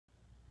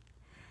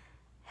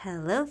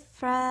Hello,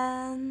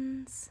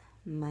 friends.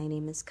 My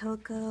name is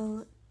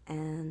Coco,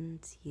 and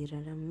you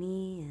don't know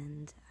me,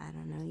 and I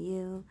don't know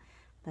you,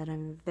 but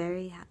I'm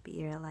very happy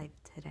you're alive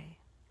today.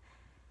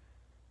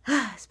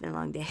 It's been a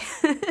long day.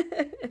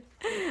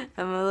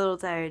 I'm a little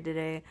tired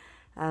today,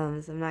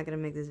 so I'm not going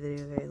to make this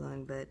video very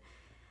long, but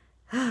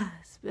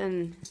it's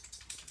been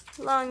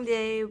a long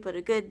day, but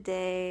a good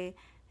day,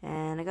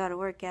 and I got a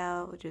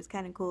workout, which was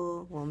kind of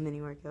cool. Well, mini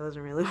workout. It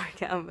wasn't really a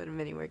workout, but a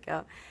mini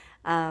workout.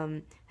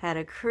 Had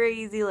a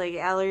crazy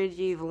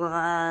allergy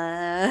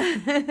blah.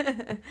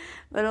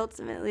 But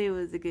ultimately it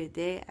was a good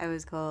day. I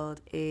was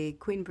called a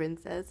queen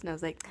princess, and I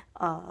was like,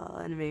 oh,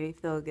 and it made me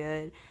feel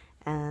good.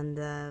 And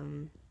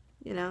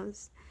it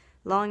was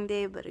a long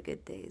day but a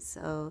good day,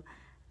 so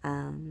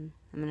I'm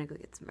gonna go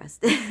get some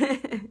rest.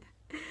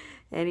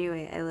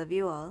 Anyway, I love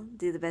you all.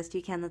 Do the best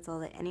you can. That's all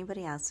that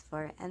anybody asks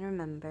for. And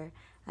remember,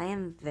 I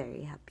am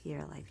very happy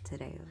you're alive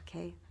today,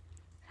 okay?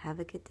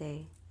 Have a good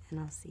day, and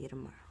I'll see you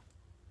tomorrow.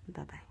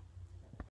 Bye-bye.